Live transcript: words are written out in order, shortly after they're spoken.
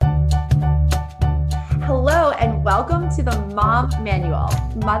welcome to the Mom Manual.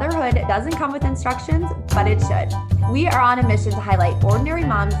 Motherhood doesn't come with instructions, but it should. We are on a mission to highlight ordinary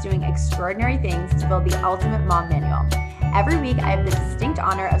moms doing extraordinary things to build the ultimate mom manual. Every week, I have the distinct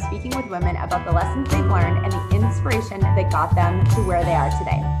honor of speaking with women about the lessons they've learned and the inspiration that got them to where they are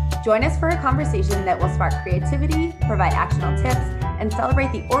today. Join us for a conversation that will spark creativity, provide actionable tips, and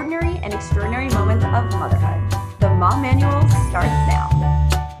celebrate the ordinary and extraordinary moments of motherhood. The Mom Manual starts now.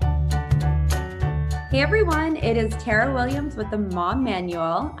 Hey everyone, it is Tara Williams with the Mom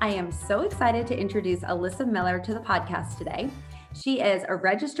Manual. I am so excited to introduce Alyssa Miller to the podcast today. She is a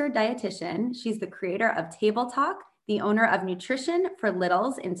registered dietitian. She's the creator of Table Talk, the owner of Nutrition for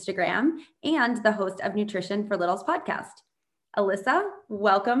Littles Instagram, and the host of Nutrition for Littles podcast. Alyssa,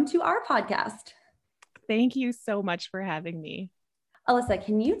 welcome to our podcast. Thank you so much for having me. Alyssa,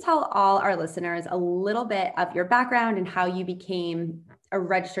 can you tell all our listeners a little bit of your background and how you became a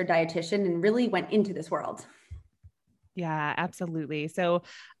registered dietitian and really went into this world? Yeah, absolutely. So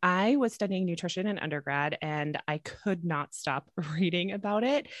I was studying nutrition in undergrad and I could not stop reading about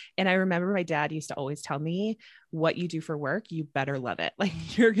it. And I remember my dad used to always tell me, what you do for work, you better love it.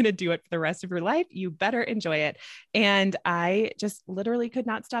 Like you're going to do it for the rest of your life. You better enjoy it. And I just literally could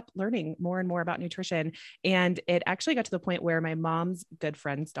not stop learning more and more about nutrition. And it actually got to the point where my mom's good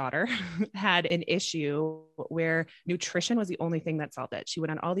friend's daughter had an issue where nutrition was the only thing that solved it. She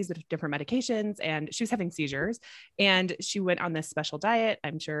went on all these different medications and she was having seizures and she went on this special diet.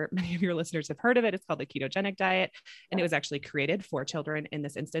 I'm sure many of your listeners have heard of it. It's called the ketogenic diet. And it was actually created for children in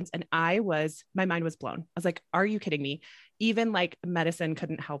this instance. And my mind was blown. I was like, are you kidding me? Even like medicine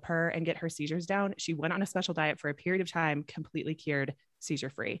couldn't help her and get her seizures down. She went on a special diet for a period of time, completely cured, seizure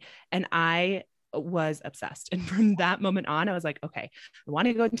free. And I was obsessed. And from that moment on, I was like, okay, I want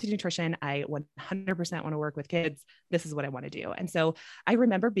to go into nutrition. I 100% want to work with kids. This is what I want to do. And so I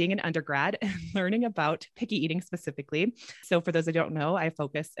remember being an undergrad and learning about picky eating specifically. So for those that don't know, I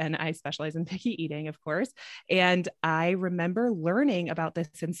focus and I specialize in picky eating, of course. And I remember learning about this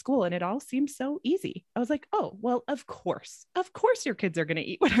in school and it all seemed so easy. I was like, oh, well, of course your kids are going to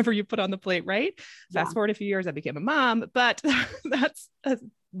eat whatever you put on the plate, right? Yeah. Fast forward a few years, I became a mom, but that's a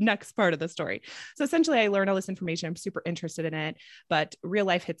next part of the story. So essentially I learned all this information. I'm super interested in it, but real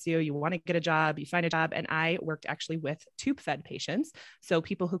life hits you. You want to get a job, you find a job. And I worked actually with tube fed patients. So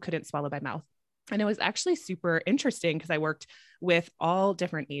people who couldn't swallow by mouth. And it was actually super interesting because I worked with all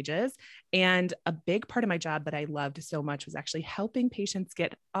different ages. And a big part of my job that I loved so much was actually helping patients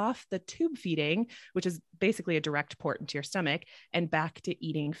get off the tube feeding, which is basically a direct port into your stomach, and back to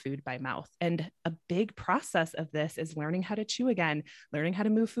eating food by mouth. And a big process of this is learning how to chew again, learning how to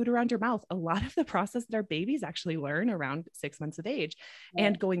move food around your mouth. A lot of the process that our babies actually learn around 6 months of age,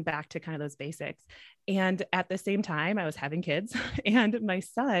 and going back to kind of those basics. And at the same time, I was having kids and my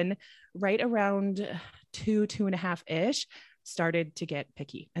son, right around 2.5-ish, started to get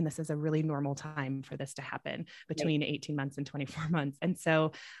picky. And this is a really normal time for this to happen between 18 months and 24 months. And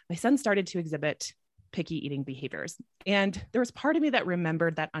so my son started to exhibit picky eating behaviors. And there was part of me that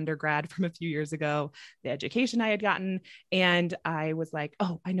remembered that undergrad from a few years ago, the education I had gotten. And I was like,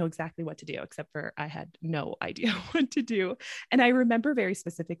 oh, I know exactly what to do, except for I had no idea what to do. And I remember very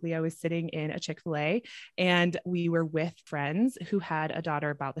specifically, I was sitting in a Chick-fil-A and we were with friends who had a daughter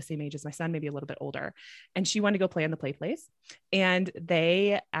about the same age as my son, maybe a little bit older. And she wanted to go play on the play place. And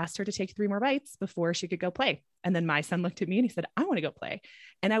they asked her to take 3 more bites before she could go play. And then my son looked at me and he said, I want to go play.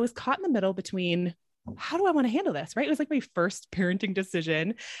 And I was caught in the middle between, how do I want to handle this? Right. It was like my first parenting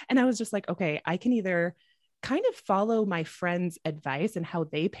decision. And I was just like, okay, I can either kind of follow my friend's advice and how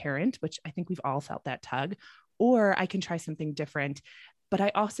they parent, which I think we've all felt that tug, or I can try something different. But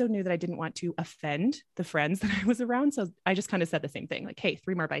I also knew that I didn't want to offend the friends that I was around. So I just kind of said the same thing, like, hey,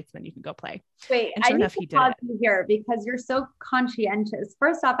 3 more bites, then you can go play. Wait, and sure enough, he did it. Here because you're so conscientious.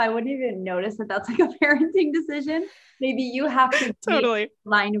 First off, I wouldn't even notice that that's like a parenting decision. Maybe you have to totally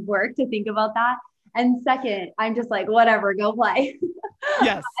line of work to think about that. And second, I'm just like, whatever, go play.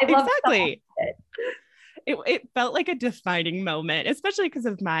 Yes, exactly. It felt like a defining moment, especially because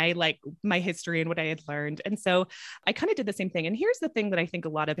of my history and what I had learned. And so I kind of did the same thing. And here's the thing that I think a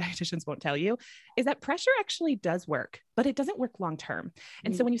lot of dietitians won't tell you is that pressure actually does work, but it doesn't work long-term.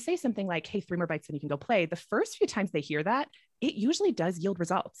 And so when you say something like, hey, 3 more bites and you can go play, the first few times they hear that, it usually does yield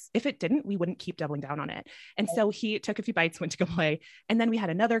results. If it didn't, we wouldn't keep doubling down on it. And so he took a few bites, went to go play. And then we had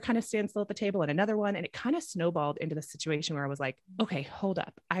another kind of standstill at the table and another one. And it kind of snowballed into the situation where I was like, okay, hold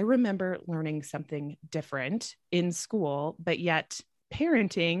up. I remember learning something different in school, but yet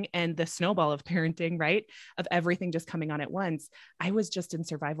parenting and the snowball of parenting, right? Of everything just coming on at once. I was just in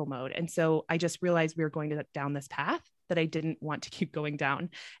survival mode. And so I just realized we were going down this path that I didn't want to keep going down.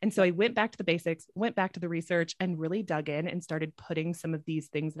 And so I went back to the basics, went back to the research, and really dug in and started putting some of these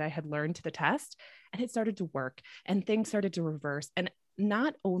things that I had learned to the test. And it started to work and things started to reverse. And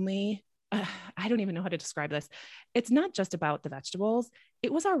not only, I don't even know how to describe this. It's not just about the vegetables.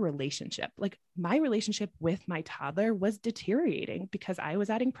 It was our relationship. Like my relationship with my toddler was deteriorating because I was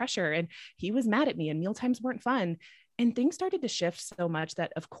adding pressure and he was mad at me and mealtimes weren't fun. And things started to shift so much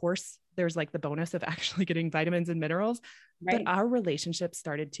that, of course, there's like the bonus of actually getting vitamins and minerals, but our relationship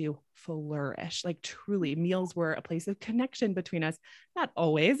started to flourish. Like truly, meals were a place of connection between us. Not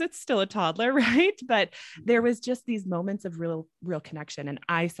always, it's still a toddler, right? But there was just these moments of real connection. And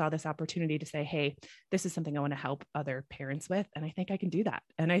I saw this opportunity to say, hey, this is something I want to help other parents with. And I think I can do that.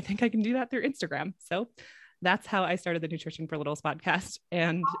 And I think I can do that through Instagram. So that's how I started the Nutrition for Littles podcast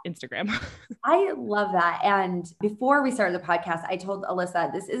and Instagram. I love that. And before we started the podcast, I told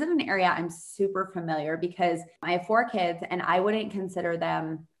Alyssa, this isn't an area I'm super familiar because I have 4 kids and I wouldn't consider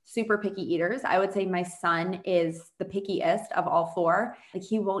them super picky eaters. I would say my son is the pickiest of all 4. Like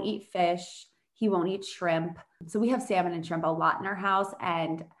he won't eat fish. He won't eat shrimp. So we have salmon and shrimp a lot in our house.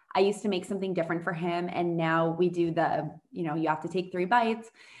 And I used to make something different for him. And now we do you have to take 3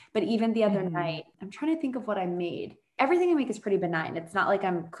 bites. But even the other night, I'm trying to think of what I made. Everything I make is pretty benign. It's not like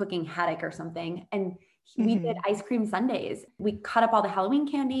I'm cooking haddock or something. And we did ice cream sundaes. We cut up all the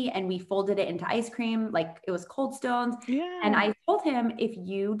Halloween candy and we folded it into ice cream. Like it was Cold Stones. Yeah. And I told him, if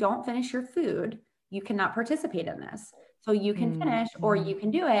you don't finish your food, you cannot participate in this. So you can finish or you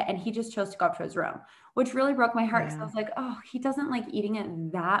can do it. And he just chose to go up to his room, which really broke my heart. Yeah. So I was like, oh, he doesn't like eating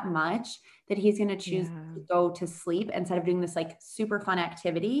it that much that he's going to choose to go to sleep instead of doing this like super fun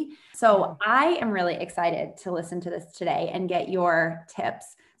activity. So I am really excited to listen to this today and get your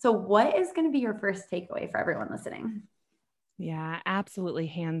tips. So what is going to be your first takeaway for everyone listening? Yeah, absolutely.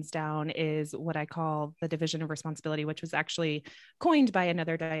 Hands down is what I call the division of responsibility, which was actually coined by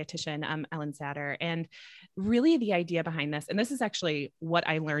another dietitian, Ellen Satter. And really the idea behind this, and this is actually what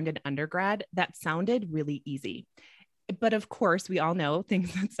I learned in undergrad that sounded really easy. But of course, we all know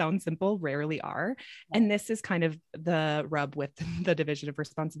things that sound simple rarely are. And this is kind of the rub with the division of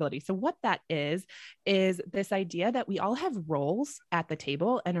responsibility. So what that is this idea that we all have roles at the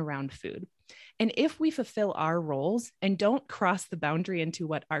table and around food. And if we fulfill our roles and don't cross the boundary into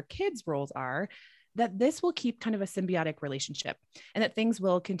what our kids' roles are, that this will keep kind of a symbiotic relationship and that things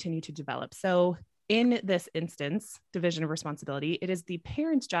will continue to develop. So in this instance, division of responsibility, it is the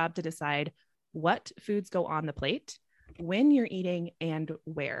parent's job to decide what foods go on the plate, when you're eating, and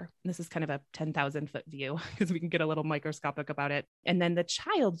where. This is kind of a 10,000 foot view because we can get a little microscopic about it. And then the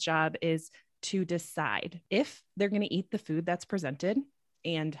child's job is to decide if they're going to eat the food that's presented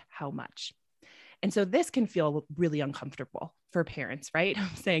and how much. And so this can feel really uncomfortable for parents, right?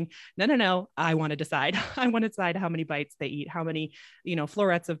 Saying, no, I want to decide. I want to decide how many bites they eat, how many,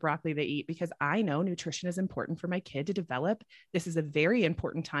 florets of broccoli they eat, because I know nutrition is important for my kid to develop. This is a very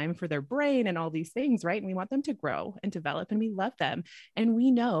important time for their brain and all these things, right? And we want them to grow and develop, and we love them. And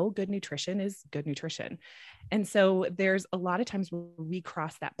we know good nutrition is good nutrition. And so there's a lot of times where we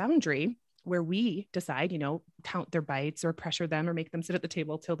cross that boundary where we decide, count their bites or pressure them or make them sit at the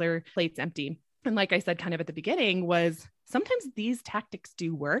table till their plate's empty. And like I said, kind of at the beginning, was sometimes these tactics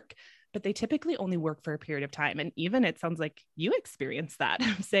do work, but they typically only work for a period of time. And even it sounds like you experienced that,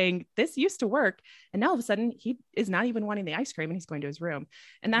 saying this used to work. And now all of a sudden he is not even wanting the ice cream and he's going to his room.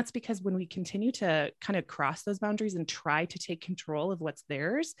 And that's because when we continue to kind of cross those boundaries and try to take control of what's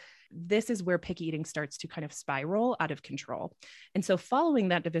theirs, this is where picky eating starts to kind of spiral out of control. And so following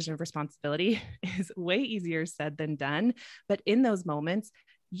that division of responsibility is way easier said than done. But in those moments,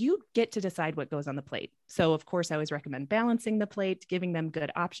 you get to decide what goes on the plate. So of course, I always recommend balancing the plate, giving them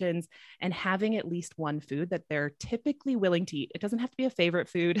good options, and having at least one food that they're typically willing to eat. It doesn't have to be a favorite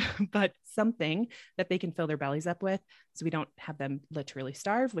food, but something that they can fill their bellies up with. So we don't have them literally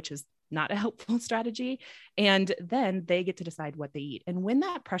starve, which is not a helpful strategy. And then they get to decide what they eat. And when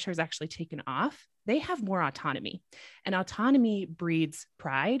that pressure is actually taken off, they have more autonomy. And autonomy breeds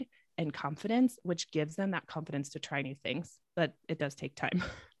pride and confidence, which gives them that confidence to try new things, but it does take time.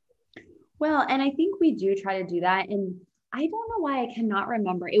 Well, and I think we do try to do that. And I don't know why I cannot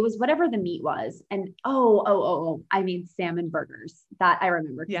remember. It was whatever the meat was. And I mean, salmon burgers that I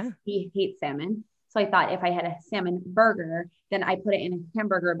remember. Yeah. He hates salmon. So I thought if I had a salmon burger, then I put it in a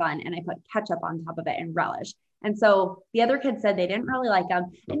hamburger bun and I put ketchup on top of it and relish. And so the other kids said they didn't really like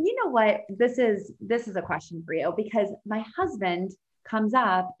them. And you know what? This is a question for you, because my husband comes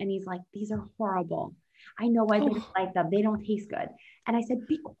up and he's like, these are horrible. I know why they don't like them. They don't taste good. And I said,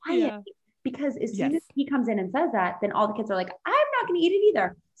 be quiet, because as soon as he comes in and says that, then all the kids are like, I'm not going to eat it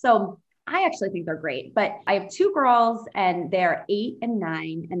either. So I actually think they're great, but I have two girls and they're 8 and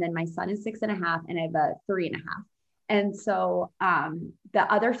 9. And then my son is 6.5 and I have a 3.5. And so the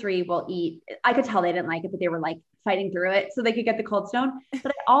other three will eat. I could tell they didn't like it, but they were like fighting through it so they could get the cold stone.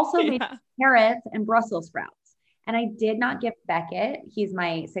 But I also made Yeah. carrots and Brussels sprouts. And I did not give Beckett, he's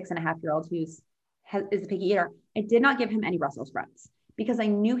my 6.5-year-old is a picky eater. I did not give him any Brussels sprouts because I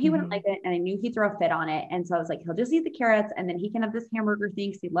knew he wouldn't like it and I knew he'd throw a fit on it. And so I was like, he'll just eat the carrots and then he can have this hamburger thing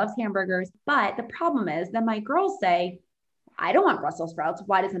because he loves hamburgers. But the problem is then my girls say, I don't want Brussels sprouts.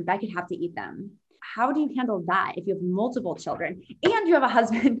 Why doesn't Beckett have to eat them? How do you handle that if you have multiple children and you have a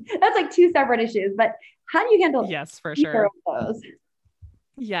husband? That's like two separate issues, but how do you handle Yes, for either sure. of those?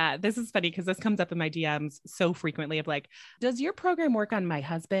 Yeah, this is funny because this comes up in my DMs so frequently of like, does your program work on my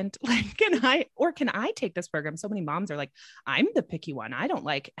husband? Like, can I take this program? So many moms are like, I'm the picky one. I don't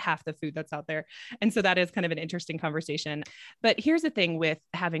like half the food that's out there. And so that is kind of an interesting conversation. But here's the thing with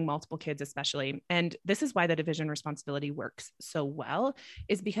having multiple kids, especially, and this is why the division responsibility works so well,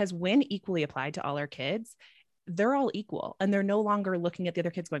 is because when equally applied to all our kids, they're all equal and they're no longer looking at the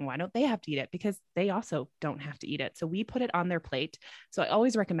other kids going, why don't they have to eat it? Because they also don't have to eat it. So we put it on their plate. So I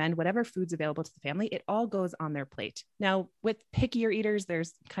always recommend whatever food's available to the family, it all goes on their plate. Now with pickier eaters,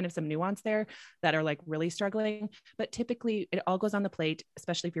 there's kind of some nuance there that are like really struggling, but typically it all goes on the plate,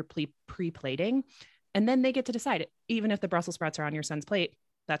 especially if you're pre-plating. And then they get to decide, even if the Brussels sprouts are on your son's plate,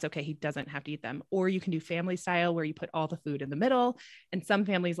 that's okay. He doesn't have to eat them. Or you can do family style where you put all the food in the middle. And some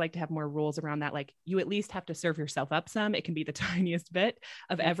families like to have more rules around that. Like you at least have to serve yourself up some. It can be the tiniest bit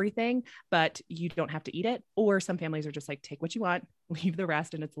of everything, but you don't have to eat it. Or some families are just like, take what you want, leave the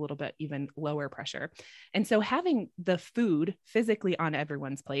rest. And it's a little bit even lower pressure. And so having the food physically on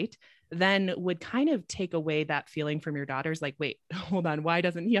everyone's plate then would kind of take away that feeling from your daughters. Like, wait, hold on. Why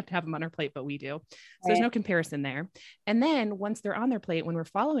doesn't he have to have them on our plate, but we do? So there's no comparison there. And then once they're on their plate, when we're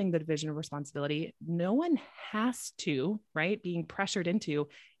following the division of responsibility, no one has to, right, being pressured into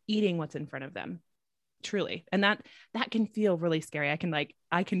eating what's in front of them. Truly. And that can feel really scary.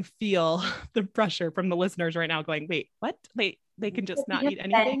 I can feel the pressure from the listeners right now going, wait, what? They can just not eat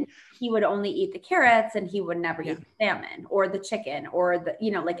anything. He would only eat the carrots and he would never eat the salmon or the chicken or the,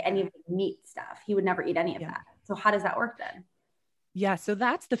 like any of the meat stuff. He would never eat any of that. So how does that work then? Yeah. So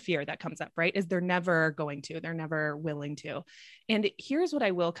that's the fear that comes up, right? Is they're never going to, they're never willing to. And here's what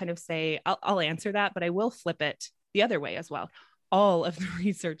I will kind of say. I'll answer that, but I will flip it the other way as well. All of the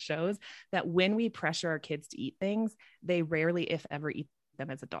research shows that when we pressure our kids to eat things, they rarely, if ever, eat them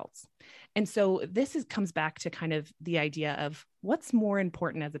as adults. And so this comes back to kind of the idea of what's more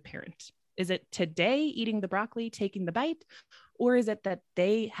important as a parent. Is it today eating the broccoli, taking the bite, or is it that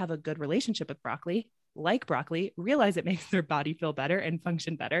they have a good relationship with broccoli, like broccoli, realize it makes their body feel better and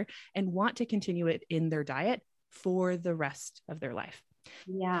function better, and want to continue it in their diet for the rest of their life?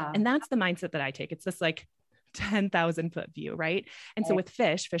 Yeah. And that's the mindset that I take. It's this like 10,000 foot view, right? And so with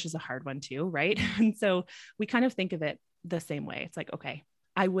fish is a hard one too, right? And so we kind of think of it the same way. It's like, okay,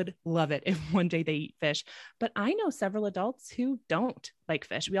 I would love it if one day they eat fish, but I know several adults who don't like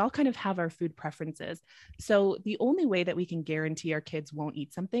fish. We all kind of have our food preferences. So the only way that we can guarantee our kids won't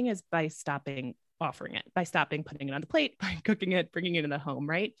eat something is by stopping offering it, by stopping putting it on the plate, by cooking it, bringing it in the home,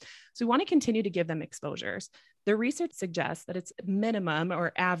 right? So we want to continue to give them exposures. The research suggests that it's minimum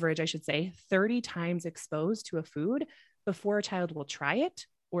or average, I should say, 30 times exposed to a food before a child will try it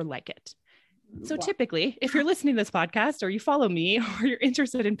or like it. So typically, if you're listening to this podcast or you follow me or you're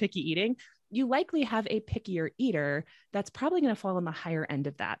interested in picky eating, you likely have a pickier eater that's probably going to fall on the higher end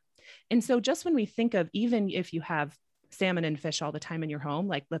of that. And so just when we think of, even if you have salmon and fish all the time in your home,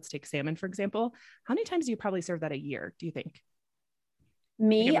 like let's take salmon, for example, how many times do you probably serve that a year, do you think?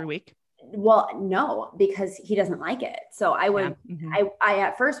 Me? Like every week? Well, no, because he doesn't like it. So I would, I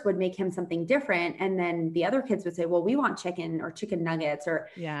at first would make him something different. And then the other kids would say, well, we want chicken or chicken nuggets or,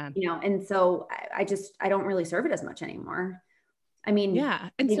 and so I don't really serve it as much anymore. I mean,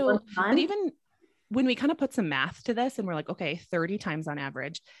 And so, but even when we kind of put some math to this and we're like, okay, 30 times on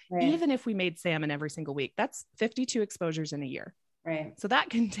average, even if we made salmon every single week, that's 52 exposures in a year. Right. So that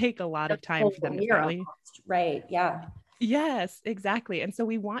can take a lot of time for them to finally. Right. Yeah. Yes, exactly. And so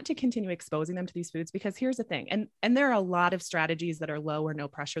we want to continue exposing them to these foods because here's the thing. And there are a lot of strategies that are low or no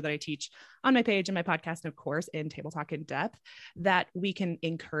pressure that I teach on my page and my podcast, and of course, in Table Talk in Depth, that we can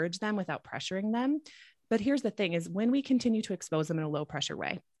encourage them without pressuring them. But here's the thing is when we continue to expose them in a low pressure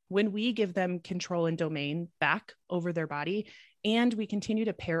way, when we give them control and domain back over their body, and we continue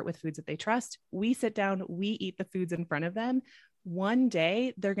to pair it with foods that they trust, we sit down, we eat the foods in front of them, one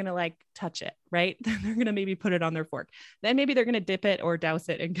day they're going to like touch it, right? Then they're going to maybe put it on their fork. Then maybe they're going to dip it or douse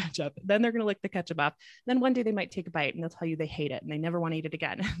it in ketchup. Then they're going to lick the ketchup off. Then one day they might take a bite and they'll tell you they hate it and they never want to eat it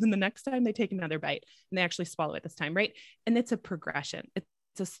again. And then the next time they take another bite and they actually swallow it this time, right? And it's a progression. It's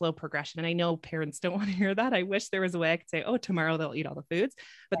a slow progression. And I know parents don't want to hear that. I wish there was a way I could say, oh, tomorrow they'll eat all the foods,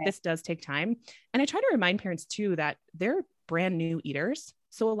 but this does take time. And I try to remind parents too, that they're brand new eaters.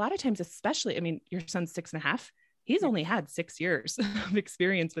 So a lot of times, especially, I mean, your son's 6.5, he's only had 6 years of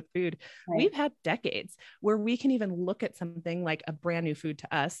experience with food. Right. We've had decades where we can even look at something like a brand new food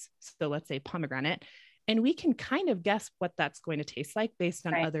to us. So let's say pomegranate, and we can kind of guess what that's going to taste like based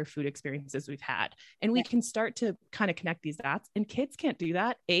on other food experiences we've had. And we can start to kind of connect these dots, and kids can't do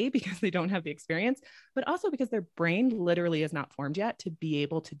that, A, because they don't have the experience, but also because their brain literally is not formed yet to be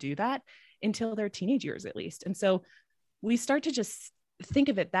able to do that until their teenage years, at least. And so we start to just think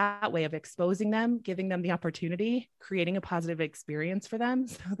of it that way, of exposing them, giving them the opportunity, creating a positive experience for them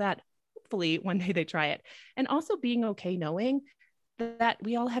so that hopefully one day they try it. And also being okay knowing that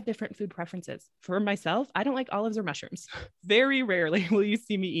we all have different food preferences. For myself, I don't like olives or mushrooms. Very rarely will you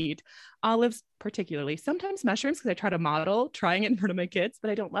see me eat olives, particularly. Sometimes mushrooms, because I try to model trying it in front of my kids,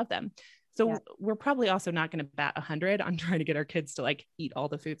 but I don't love them. So we're probably also not going to bat 100 on trying to get our kids to like eat all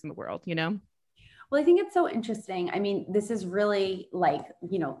the foods in the world, you know? Well, I think it's so interesting. I mean, this is really like,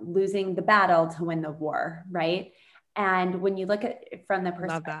 you know, losing the battle to win the war, right? And when you look at it from the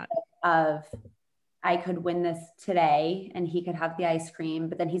perspective of, I could win this today and he could have the ice cream,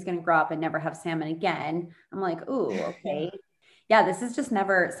 but then he's going to grow up and never have salmon again. I'm like, ooh, okay. Yeah, this is just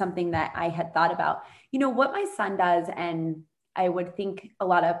never something that I had thought about. You know, what my son does, and I would think a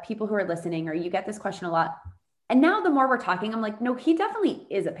lot of people who are listening, or you get this question a lot. And now the more we're talking, I'm like, no, he definitely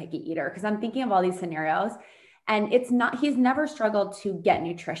is a picky eater, because I'm thinking of all these scenarios, and it's not, he's never struggled to get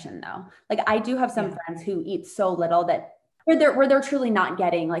nutrition though. Like I do have some friends who eat so little that where they're truly not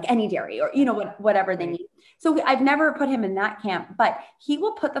getting like any dairy or, you know, whatever they need. So I've never put him in that camp, but he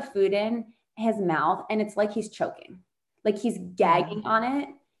will put the food in his mouth and it's like he's choking, like he's gagging on it.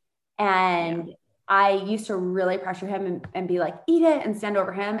 And I used to really pressure him and be like, eat it, and stand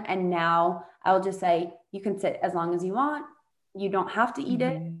over him. And now I'll just say, you can sit as long as you want. You don't have to eat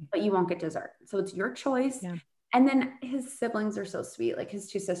it, but you won't get dessert. So it's your choice. Yeah. And then his siblings are so sweet. Like his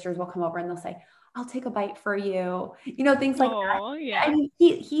 2 sisters will come over and they'll say, I'll take a bite for you. You know, things like that. Yeah. I mean,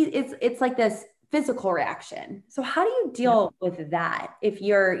 it's like this physical reaction. So how do you deal with that? If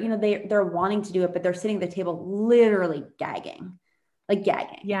you're, you know, they're wanting to do it, but they're sitting at the table, literally gagging, like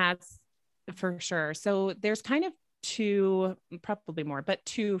gagging. Yeah, for sure. So there's kind of 2, probably more, but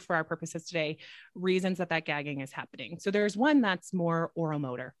 2 for our purposes today, reasons that gagging is happening. So there's one that's more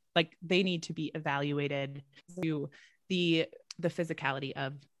oromotor, like they need to be evaluated to the physicality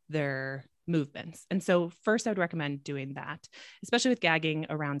of their movements. And so first I would recommend doing that, especially with gagging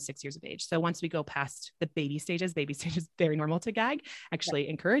around 6 years of age. So once we go past the baby stages, very normal to gag, actually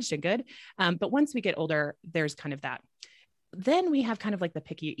encouraged and good. But once we get older, there's kind of that. Then we have kind of like the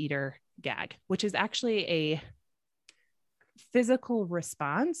picky eater gag, which is actually a physical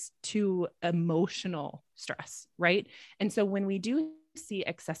response to emotional stress, right? And so when we do see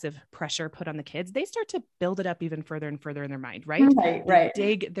excessive pressure put on the kids, they start to build it up even further and further in their mind, right? They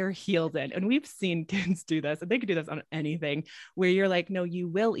dig their heels in. And we've seen kids do this, and they could do this on anything, where you're like, no, you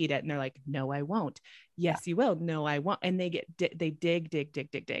will eat it. And they're like, no, I won't. Yes, you will. No, I won't. And they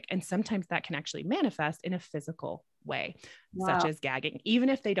dig. And sometimes that can actually manifest in a physical way, such as gagging. Even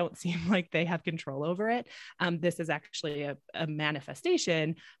if they don't seem like they have control over it, this is actually a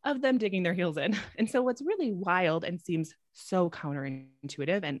manifestation of them digging their heels in. And so what's really wild and seems so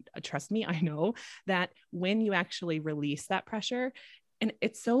counterintuitive, and trust me, I know that when you actually release that pressure, and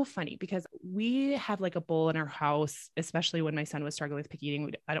it's so funny because we have like a bowl in our house, especially when my son was struggling with picky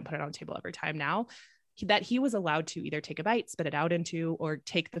eating. I don't put it on the table every time now, that he was allowed to either take a bite, spit it out into, or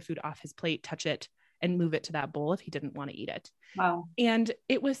take the food off his plate, touch it, and move it to that bowl if he didn't want to eat it. Wow. And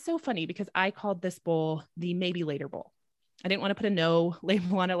it was so funny because I called this bowl the maybe later bowl. I didn't want to put a no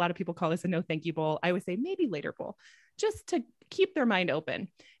label on it. A lot of people call this a no thank you bowl. I would say maybe later bowl, just to keep their mind open.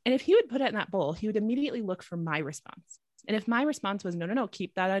 And if he would put it in that bowl, he would immediately look for my response. And if my response was, no,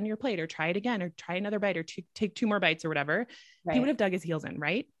 keep that on your plate, or try it again, or try another bite, or take 2 more bites or whatever, he would have dug his heels in,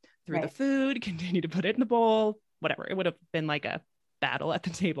 right? Through the food, continue to put it in the bowl, whatever. It would have been like a battle at the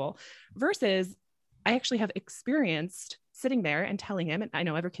table, versus I actually have experienced sitting there and telling him, and I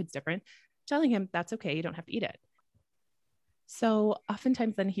know every kid's different, telling him that's okay. You don't have to eat it. So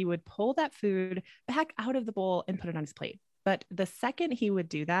oftentimes then he would pull that food back out of the bowl and put it on his plate. But the second he would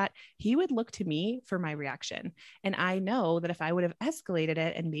do that, he would look to me for my reaction. And I know that if I would have escalated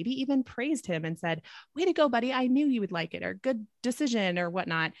it and maybe even praised him and said, way to go, buddy, I knew you would like it, or good decision or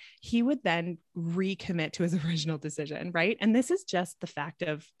whatnot, he would then recommit to his original decision, right? And this is just the fact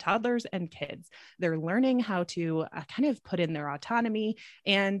of toddlers and kids. They're learning how to kind of put in their autonomy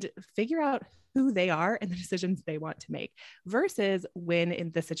and figure out who they are and the decisions they want to make, versus when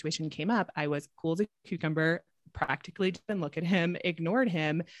in the situation came up, I was cool as a cucumber, practically didn't look at him, ignored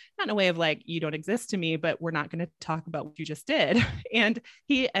him, not in a way of like, you don't exist to me, but we're not going to talk about what you just did. And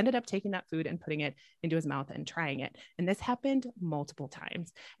he ended up taking that food and putting it into his mouth and trying it. And this happened multiple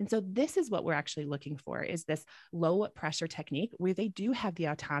times. And so this is what we're actually looking for, is this low pressure technique where they do have the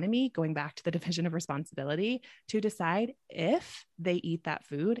autonomy, going back to the division of responsibility, to decide if they eat that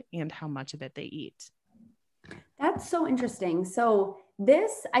food and how much of it they eat. That's so interesting. So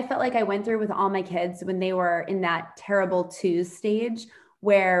this, I felt like I went through with all my kids when they were in that terrible twos stage,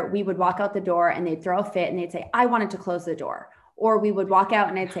 where we would walk out the door and they'd throw a fit and they'd say, I wanted to close the door. Or we would walk out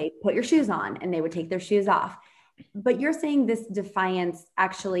and I'd say, put your shoes on, and they would take their shoes off. But you're saying this defiance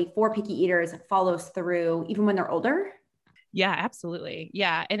actually for picky eaters follows through even when they're older? Yeah, absolutely.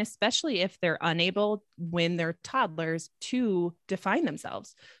 Yeah. And especially if they're unable, when they're toddlers, to define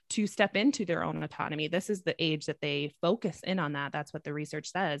themselves, to step into their own autonomy. This is the age that they focus in on that. That's what the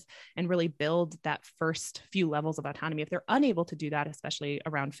research says, and really build that first few levels of autonomy. If they're unable to do that, especially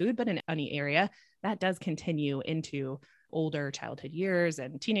around food, but in any area, that does continue into older childhood years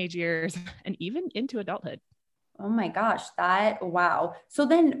and teenage years and even into adulthood. Oh my gosh, wow. So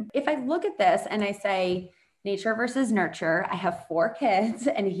then if I look at this and I say, nature versus nurture. I have 4 kids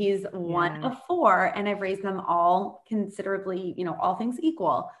and he's one of 4, and I've raised them all considerably, all things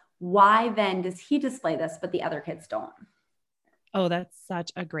equal. Why then does he display this, but the other kids don't? Oh, that's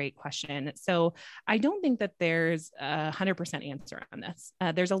such a great question. So I don't think that there's 100% answer on this.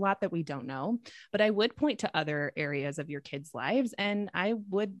 There's a lot that we don't know, but I would point to other areas of your kids' lives. And I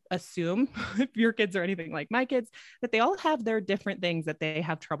would assume, if your kids are anything like my kids, that they all have their different things that they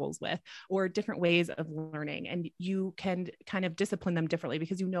have troubles with, or different ways of learning. And you can kind of discipline them differently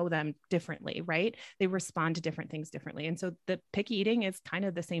because you know them differently, right? They respond to different things differently. And so the picky eating is kind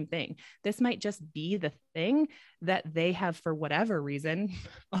of the same thing. This might just be the thing that they have, for whatever reason,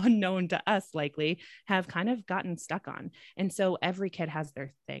 unknown to us likely, have kind of gotten stuck on. And so every kid has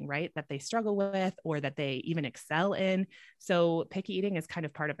their thing, right? That they struggle with, or that they even excel in. So picky eating is kind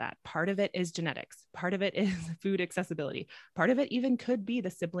of part of that. Part of it is genetics. Part of it is food accessibility. Part of it even could be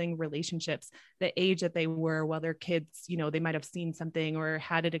the sibling relationships, the age that they were while they're kids, they might have seen something or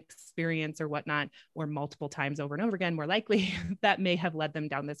had an experience or whatnot, or multiple times over and over again, more likely that may have led them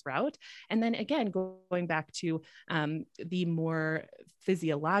down this route. And then again, going back to the more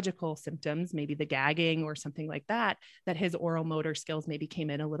physiological symptoms, maybe the gagging or something like that, that his oral motor skills maybe came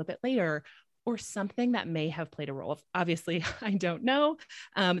in a little bit later, or something that may have played a role. Obviously, I don't know.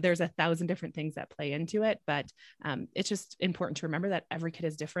 There's 1,000 different things that play into it, but it's just important to remember that every kid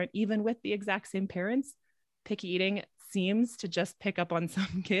is different. Even with the exact same parents, picky eating seems to just pick up on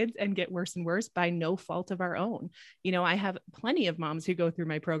some kids and get worse and worse by no fault of our own. I have plenty of moms who go through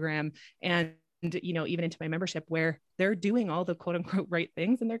my program and even into my membership, where they're doing all the quote unquote right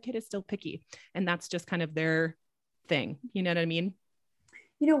things and their kid is still picky. And that's just kind of their thing. You know what I mean?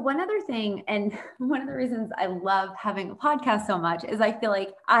 One other thing, and one of the reasons I love having a podcast so much, is I feel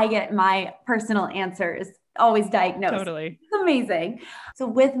like I get my personal answers always diagnosed. Totally. It's amazing. So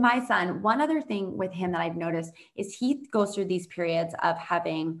with my son, one other thing with him that I've noticed is he goes through these periods of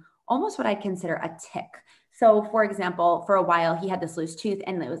having almost what I'd consider a tick. So for example, for a while he had this loose tooth,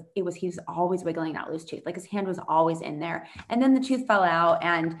 and he was always wiggling that loose tooth. Like his hand was always in there. And then the tooth fell out,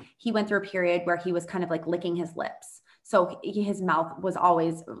 and he went through a period where he was kind of like licking his lips. So his mouth was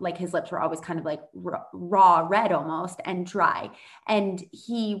always like, his lips were always kind of like raw red almost, and dry. And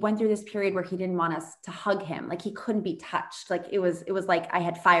he went through this period where he didn't want us to hug him. Like he couldn't be touched. Like it was like I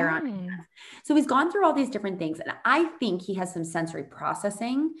had fire on my hands. So he's gone through all these different things. And I think he has some sensory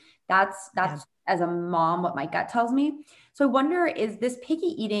processing. That's as a mom, what my gut tells me. So I wonder, is this picky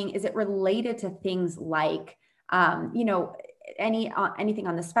eating, is it related to things like, anything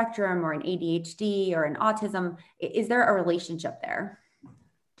on the spectrum, or an ADHD or an autism? Is there a relationship there?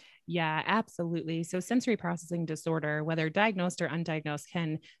 Yeah, absolutely. So sensory processing disorder, whether diagnosed or undiagnosed,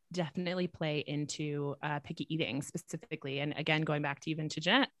 can definitely play into picky eating specifically. And again, going back to even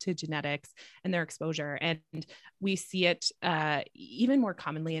to genetics and their exposure. And we see it even more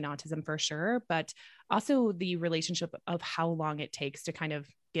commonly in autism for sure, but also the relationship of how long it takes to kind of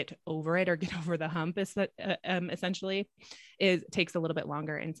get over it or get over the hump is that essentially takes a little bit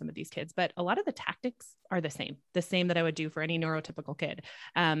longer in some of these kids. But a lot of the tactics are the same that I would do for any neurotypical kid,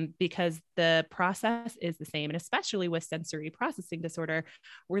 because the process is the same. And especially with sensory processing disorder,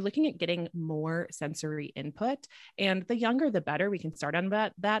 we're looking at getting more sensory input, and the younger, the better. We can start on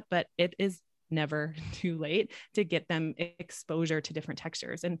that, but it is never too late to get them exposure to different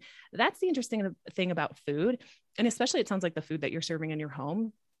textures. And that's the interesting thing about food. And especially it sounds like the food that you're serving in your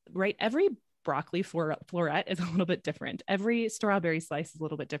home, right? Every broccoli floret is a little bit different. Every strawberry slice is a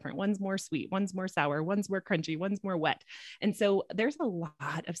little bit different. One's more sweet, one's more sour, one's more crunchy, one's more wet. And so there's a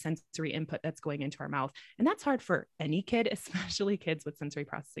lot of sensory input that's going into our mouth. And that's hard for any kid, especially kids with sensory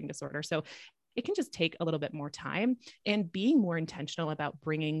processing disorder. So it can just take a little bit more time, and being more intentional about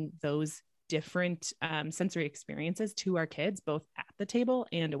bringing those different sensory experiences to our kids, both at the table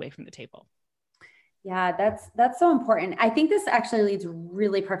and away from the table. Yeah, that's so important. I think this actually leads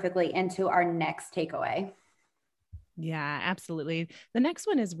really perfectly into our next takeaway. Yeah, absolutely. The next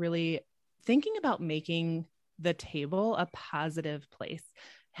one is really thinking about making the table a positive place,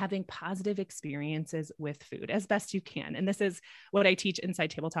 having positive experiences with food as best you can. And this is what I teach inside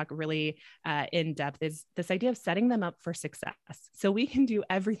Table Talk really in depth, is this idea of setting them up for success. So we can do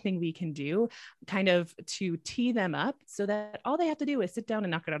everything we can do kind of to tee them up so that all they have to do is sit down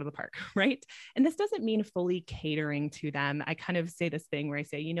and knock it out of the park, right? And this doesn't mean fully catering to them. I kind of say this thing where I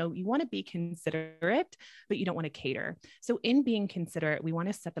say, you want to be considerate, but you don't want to cater. So in being considerate, we want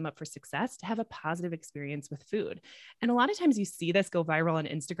to set them up for success to have a positive experience with food. And a lot of times you see this go viral on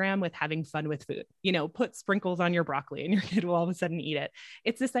Instagram with having fun with food, put sprinkles on your broccoli and your kid will all of a sudden eat it.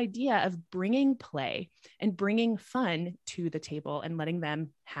 It's this idea of bringing play and bringing fun to the table and letting them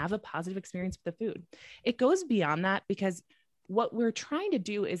have a positive experience with the food. It goes beyond that, because what we're trying to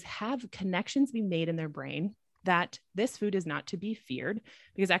do is have connections be made in their brain that this food is not to be feared,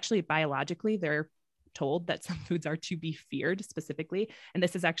 because actually biologically they're told that some foods are to be feared specifically. And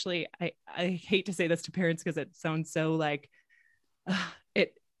this is actually, I hate to say this to parents because it sounds so like,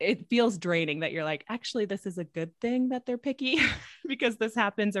 it feels draining that you're like, actually, this is a good thing that they're picky because this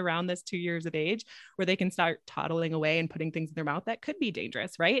happens around this 2 years of age where they can start toddling away and putting things in their mouth that could be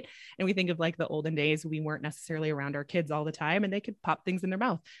dangerous, right? And we think of like the olden days, we weren't necessarily around our kids all the time and they could pop things in their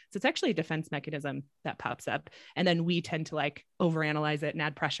mouth. So it's actually a defense mechanism that pops up. And then we tend to like overanalyze it and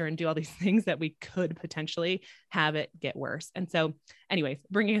add pressure and do all these things that we could potentially have it get worse. And so anyways,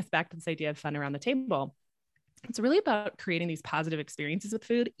 bringing us back to this idea of fun around the table, it's really about creating these positive experiences with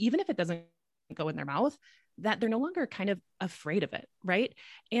food, even if it doesn't go in their mouth, that they're no longer kind of afraid of it, right?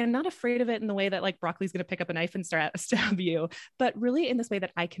 And not afraid of it in the way that like broccoli is going to pick up a knife and stab you, but really in this way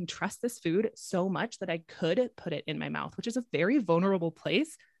that I can trust this food so much that I could put it in my mouth, which is a very vulnerable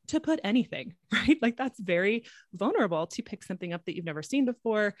place to put anything, right? Like that's very vulnerable to pick something up that you've never seen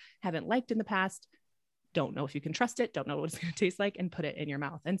before, haven't liked in the past, don't know if you can trust it, don't know what it's going to taste like, and put it in your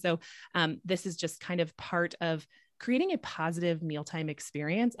mouth. And so this is just kind of part of creating a positive mealtime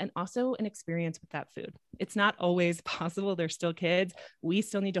experience and also an experience with that food. It's not always possible. They're still kids. We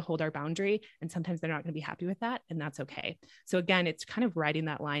still need to hold our boundary. And sometimes they're not going to be happy with that. And that's okay. So again, it's kind of riding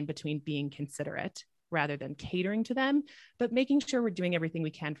that line between being considerate rather than catering to them, but making sure we're doing everything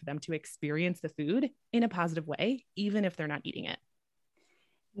we can for them to experience the food in a positive way, even if they're not eating it.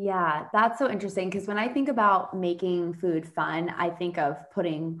 Yeah, that's so interesting because when I think about making food fun, I think of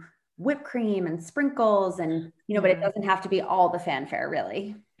putting whipped cream and sprinkles and, but it doesn't have to be all the fanfare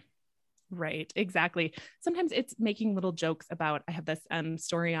really. Right, exactly. Sometimes it's making little jokes about, I have this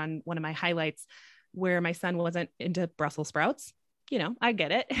story on one of my highlights where my son wasn't into Brussels sprouts. I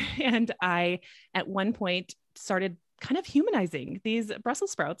get it. And I, at one point, started kind of humanizing these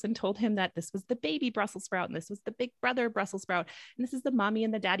Brussels sprouts and told him that this was the baby Brussels sprout and this was the big brother Brussels sprout. And this is the mommy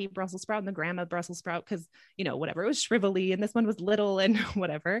and the daddy Brussels sprout and the grandma Brussels sprout. Cause whatever, it was shrivelly and this one was little and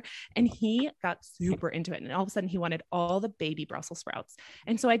whatever. And he got super into it. And all of a sudden he wanted all the baby Brussels sprouts.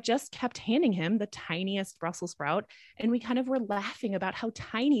 And so I just kept handing him the tiniest Brussels sprout. And we kind of were laughing about how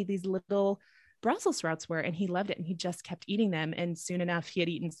tiny these little Brussels sprouts were, and he loved it and he just kept eating them. And soon enough, he had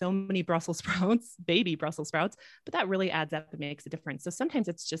eaten so many Brussels sprouts, baby Brussels sprouts, but that really adds up and makes a difference. So sometimes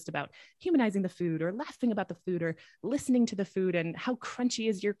it's just about humanizing the food or laughing about the food or listening to the food and how crunchy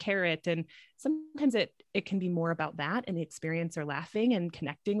is your carrot. And sometimes it can be more about that and the experience or laughing and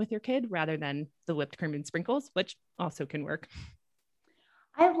connecting with your kid rather than the whipped cream and sprinkles, which also can work.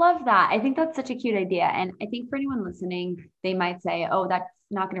 I love that. I think that's such a cute idea. And I think for anyone listening, they might say, oh, that's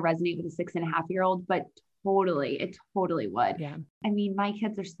not going to resonate with a 6.5-year-old, but it totally would. Yeah. I mean, my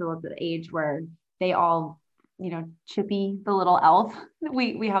kids are still at the age where they all Chippy, the little elf.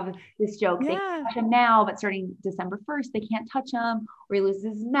 We have this joke, they Yeah. touch him now, but starting December 1st, they can't touch him or he loses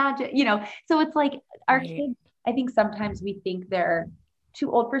his magic, so it's like our Right. kids, I think sometimes we think they're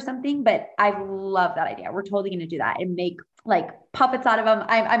too old for something, but I love that idea. We're totally going to do that and make like puppets out of them.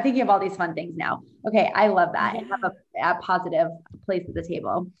 I'm thinking of all these fun things now. Okay. I love that. Yeah. And have a positive place at the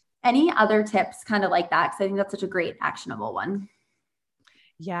table. Any other tips kind of like that? Cause I think that's such a great actionable one.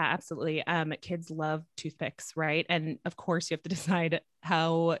 Yeah, absolutely. Kids love toothpicks, right? And of course, you have to decide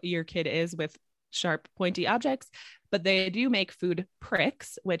how your kid is with sharp, pointy objects, but they do make food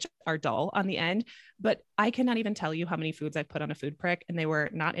pricks, which are dull on the end. But I cannot even tell you how many foods I've put on a food prick and they were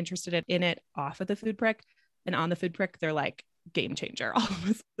not interested in it off of the food prick. And on the food prick, they're like, game changer. All of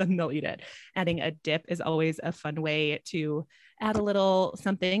a sudden they'll eat it. Adding a dip is always a fun way to add a little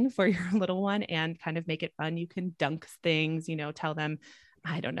something for your little one and kind of make it fun. You can dunk things, tell them,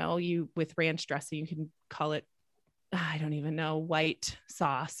 I don't know, you with ranch dressing, you can call it, I don't even know, white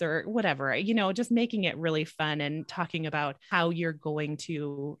sauce or whatever, just making it really fun and talking about how you're going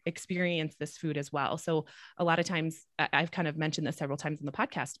to experience this food as well. So a lot of times I've kind of mentioned this several times in the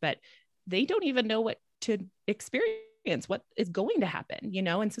podcast, but they don't even know what to experience, what is going to happen,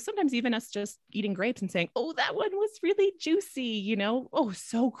 And so sometimes even us just eating grapes and saying, oh, that one was really juicy, oh,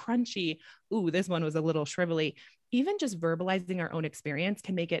 so crunchy. Ooh, this one was a little shrivelly. Even just verbalizing our own experience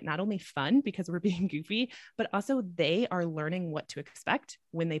can make it not only fun because we're being goofy, but also they are learning what to expect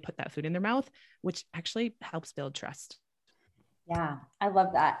when they put that food in their mouth, which actually helps build trust. Yeah, I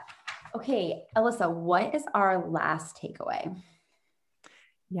love that. Okay, Alyssa, what is our last takeaway?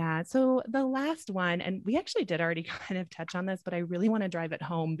 Yeah. So the last one, and we actually did already kind of touch on this, but I really want to drive it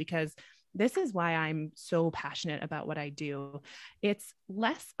home because this is why I'm so passionate about what I do. It's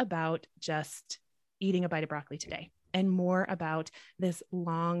less about just eating a bite of broccoli today and more about this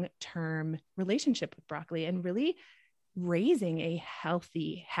long-term relationship with broccoli and really raising a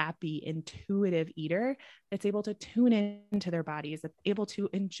healthy, happy, intuitive eater that's able to tune into their bodies, that's able to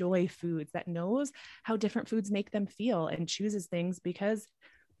enjoy foods, that knows how different foods make them feel and chooses things because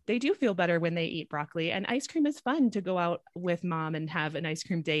they do feel better when they eat broccoli. And ice cream is fun to go out with mom and have an ice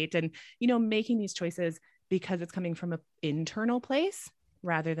cream date and, making these choices because it's coming from an internal place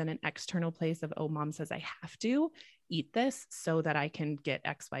rather than an external place of, oh, mom says I have to eat this so that I can get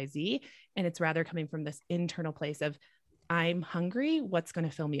XYZ. And it's rather coming from this internal place of, I'm hungry. What's going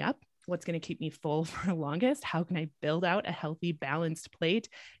to fill me up? What's going to keep me full for the longest? How can I build out a healthy, balanced plate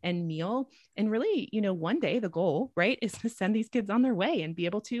and meal? And really, one day the goal, right, is to send these kids on their way and be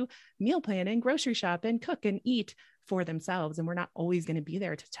able to meal plan and grocery shop and cook and eat for themselves. And we're not always going to be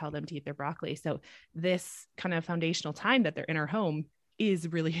there to tell them to eat their broccoli. So this kind of foundational time that they're in our home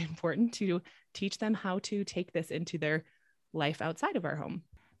is really important to teach them how to take this into their life outside of our home.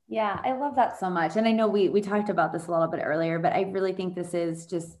 Yeah, I love that so much. And I know we talked about this a little bit earlier, but I really think this is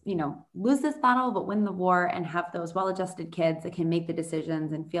just, lose this battle, but win the war and have those well-adjusted kids that can make the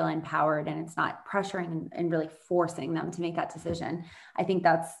decisions and feel empowered. And it's not pressuring and really forcing them to make that decision. I think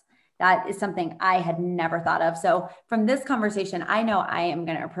that is something I had never thought of. So from this conversation, I know I am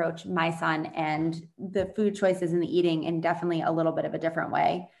going to approach my son and the food choices and the eating in definitely a little bit of a different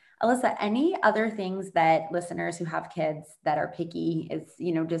way. Alyssa, any other things that listeners who have kids that are picky is,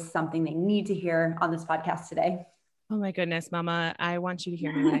 just something they need to hear on this podcast today? Oh my goodness, Mama. I want you to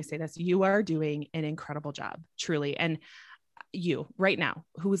hear me when I say this. You are doing an incredible job, truly. And you right now,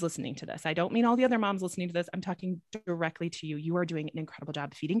 who is listening to this, I don't mean all the other moms listening to this. I'm talking directly to you. You are doing an incredible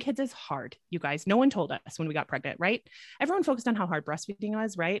job. Feeding kids is hard. You guys, no one told us when we got pregnant, right? Everyone focused on how hard breastfeeding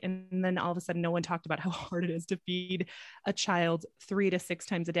was, right? And then all of a sudden, no one talked about how hard it is to feed a child 3 to 6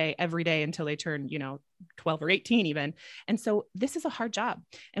 times a day, every day until they turn, 12 or 18 even. And so this is a hard job.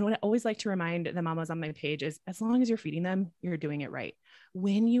 And what I always like to remind the mamas on my page is as long as you're feeding them, you're doing it right.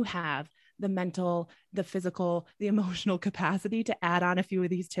 When you have the mental, the physical, the emotional capacity to add on a few of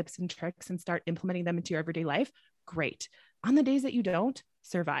these tips and tricks and start implementing them into your everyday life, great. On the days that you don't,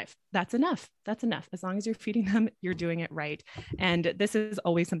 survive. That's enough. That's enough. As long as you're feeding them, you're doing it right. And this is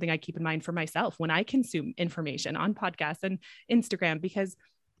always something I keep in mind for myself when I consume information on podcasts and Instagram, because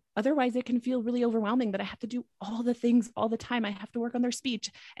otherwise it can feel really overwhelming that I have to do all the things all the time. I have to work on their speech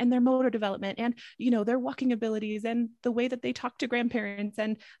and their motor development and, their walking abilities and the way that they talk to grandparents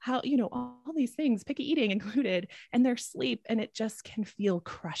and how, all these things, picky eating included, and their sleep. And it just can feel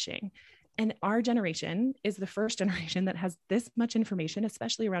crushing. And our generation is the first generation that has this much information,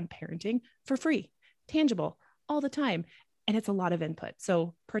 especially around parenting, for free, tangible, all the time. And it's a lot of input.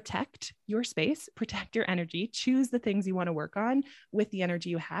 So protect your space, protect your energy, choose the things you want to work on with the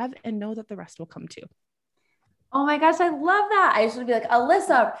energy you have, and know that the rest will come too. Oh my gosh, I love that. I should be like,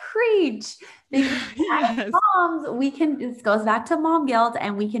 Alyssa, preach. Because Yes. moms, this goes back to mom guilt,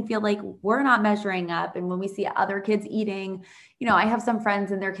 and we can feel like we're not measuring up. And when we see other kids eating, I have some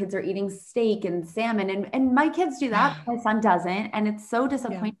friends and their kids are eating steak and salmon, and my kids do that. My son doesn't. And it's so Yeah.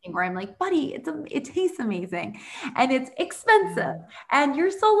 disappointing where I'm like, buddy, it tastes amazing and it's Yeah. expensive and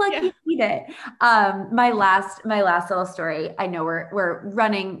you're so lucky Yeah. to eat it. My last little story. I know we're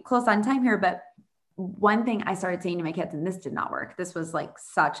running close on time here, but one thing I started saying to my kids, and this did not work. This was like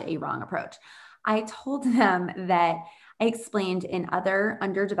such a wrong approach. I told them that I explained in other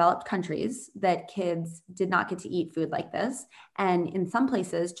underdeveloped countries that kids did not get to eat food like this. And in some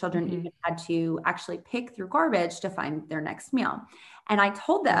places, children Mhm. even had to actually pick through garbage to find their next meal. And I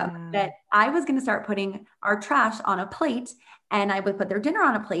told them Yeah. that I was going to start putting our trash on a plate and I would put their dinner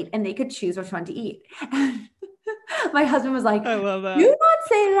on a plate and they could choose which one to eat. My husband was like, I love do that. not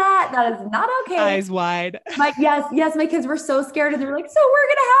say that. That is not okay. Eyes wide. Yes, my kids were so scared and they were like, so we're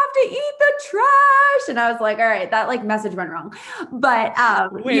gonna have to eat the trash. And I was like, all right, that like message went wrong. But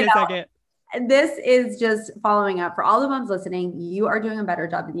Wait a second. this is just following up for all the moms listening. You are doing a better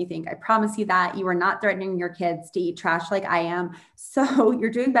job than you think. I promise you that. You are not threatening your kids to eat trash like I am. So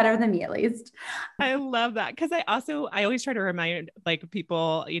you're doing better than me at least. I love that because I always try to remind like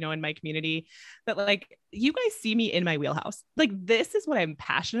people, in my community that like you guys see me in my wheelhouse. Like this is what I'm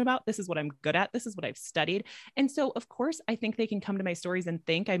passionate about. This is what I'm good at. This is what I've studied. And so of course I think they can come to my stories and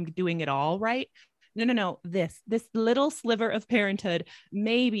think I'm doing it all right. No, no, no. This little sliver of parenthood,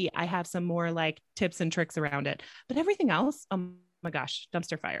 maybe I have some more like tips and tricks around it, but everything else, my gosh,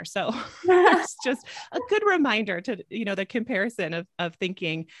 dumpster fire. So it's just a good reminder to, the comparison of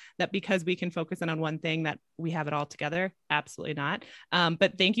thinking that because we can focus in on one thing that we have it all together. Absolutely not.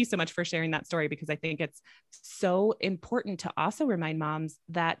 But thank you so much for sharing that story because I think it's so important to also remind moms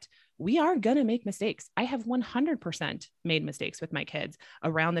that we are going to make mistakes. I have 100% made mistakes with my kids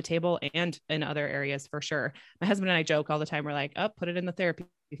around the table and in other areas for sure. My husband and I joke all the time. We're like, oh, put it in the therapy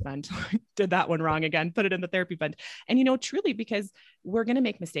fund. Did that one wrong again, put it in the therapy fund. And truly because we're going to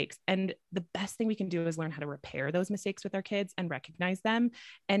make mistakes. And the best thing we can do is learn how to repair those mistakes with our kids and recognize them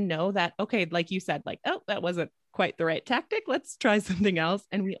and know that, okay, like you said, like, oh, that wasn't quite the right tactic. Let's try something else.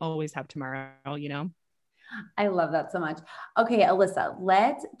 And we always have tomorrow. I love that so much. Okay, Alyssa,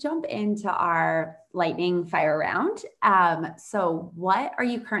 let's jump into our lightning fire round. So what are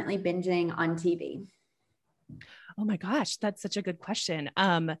you currently binging on TV? Oh my gosh, that's such a good question.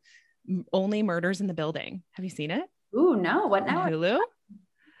 Only Murders in the Building. Have you seen it? Ooh, no, what On now? Hulu?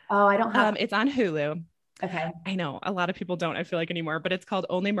 Oh, I don't have. It's on Hulu. Okay. I know a lot of people don't, I feel like anymore, but it's called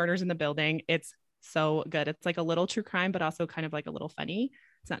Only Murders in the Building. It's so good. It's like a little true crime, but also kind of like a little funny.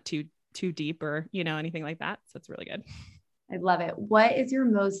 It's not too deep or, anything like that. So it's really good. I love it. What is your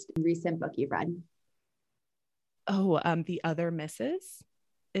most recent book you've read? Oh, The Other Misses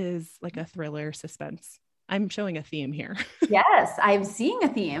is like a thriller suspense. I'm showing a theme here. Yes, I'm seeing a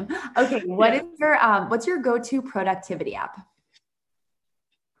theme. Okay, what's your go-to productivity app?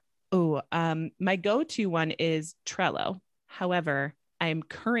 Oh, my go-to one is Trello. However, I'm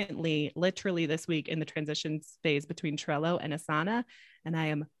currently literally this week in the transition phase between Trello and Asana, and I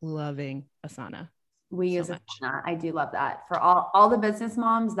am loving Asana. We use Asana. I do love that. For all the business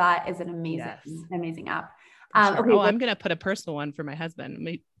moms, that is an amazing app. Sure. Okay. I'm going to put a personal one for my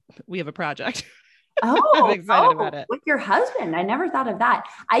husband. We have a project. Oh, I'm excited about it. With your husband. I never thought of that.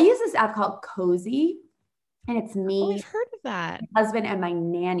 I use this app called Cozy, and it's me. Oh, I've heard of that. My husband and my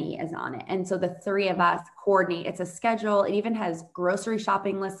nanny is on it. And so the three of us coordinate. It's a schedule. It even has grocery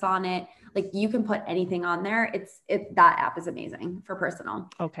shopping lists on it. Like you can put anything on there. That app is amazing for personal.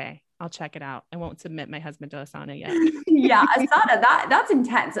 Okay. I'll check it out. I won't submit my husband to Asana yet. Yeah, Asana, that's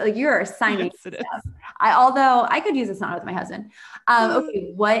intense. Like you're signing Yes, stuff. Although I could use Asana with my husband.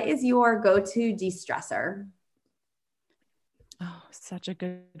 Okay, what is your go-to de-stressor? Oh, such a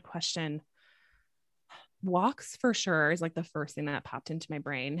good question. Walks for sure is like the first thing that popped into my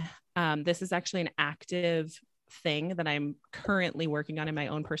brain. This is actually an active thing that I'm currently working on in my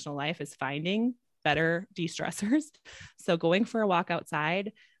own personal life is finding better de-stressors. So going for a walk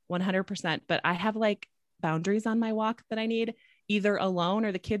outside, 100%. But I have like boundaries on my walk that I need either alone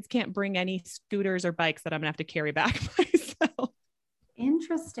or the kids can't bring any scooters or bikes that I'm gonna have to carry back myself.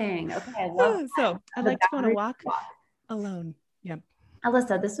 Interesting. Okay, I love that. So I like to go on a walk alone. Yeah.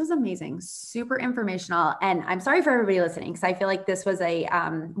 Alyssa, this was amazing, super informational. And I'm sorry for everybody listening, because I feel like this was a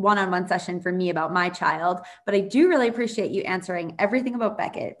one-on-one session for me about my child, but I do really appreciate you answering everything about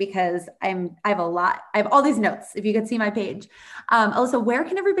Beckett because I have all these notes, if you could see my page. Alyssa, where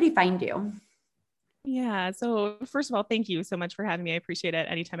can everybody find you? Yeah. So first of all, thank you so much for having me. I appreciate it.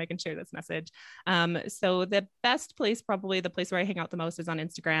 Anytime I can share this message. So the best place, probably the place where I hang out the most, is on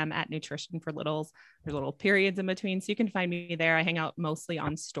Instagram at Nutrition for Littles. There's little periods in between, so you can find me there. I hang out mostly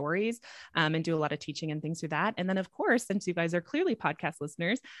on stories, and do a lot of teaching and things through that. And then, of course, since you guys are clearly podcast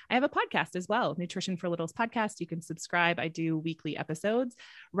listeners, I have a podcast as well, Nutrition for Littles podcast. You can subscribe. I do weekly episodes.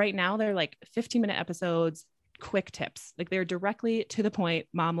 Right now, they're like 15-minute episodes, quick tips. Like, they're directly to the point.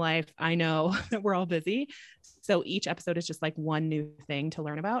 Mom life. I know that we're all busy. So each episode is just like one new thing to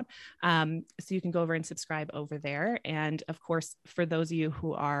learn about. So you can go over and subscribe over there. And of course, for those of you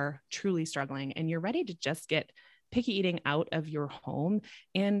who are truly struggling and you're ready to just get picky eating out of your home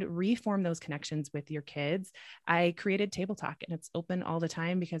and reform those connections with your kids, I created Table Talk, and it's open all the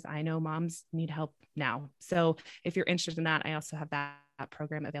time because I know moms need help now. So if you're interested in that, I also have that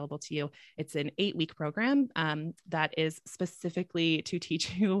program available to you. It's an 8-week program that is specifically to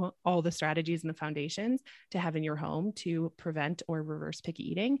teach you all the strategies and the foundations to have in your home to prevent or reverse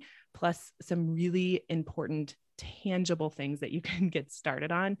picky eating, plus some really important tangible things that you can get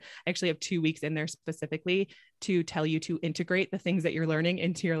started on. I actually have 2 weeks in there specifically to tell you to integrate the things that you're learning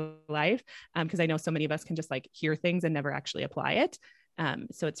into your life. Because I know so many of us can just like hear things and never actually apply it.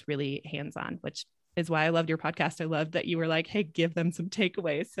 So it's really hands-on, which is why I loved your podcast. I loved that you were like, hey, give them some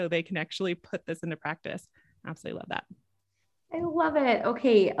takeaways so they can actually put this into practice. Absolutely love that. I love it.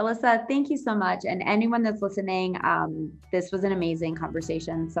 Okay, Alyssa, thank you so much. And anyone that's listening, this was an amazing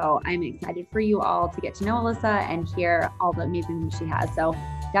conversation. So I'm excited for you all to get to know Alyssa and hear all the amazing things she has. So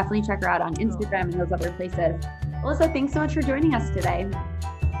definitely check her out on Instagram and those other places. Alyssa, thanks so much for joining us today.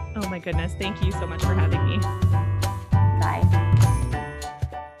 Oh my goodness. Thank you so much for having me.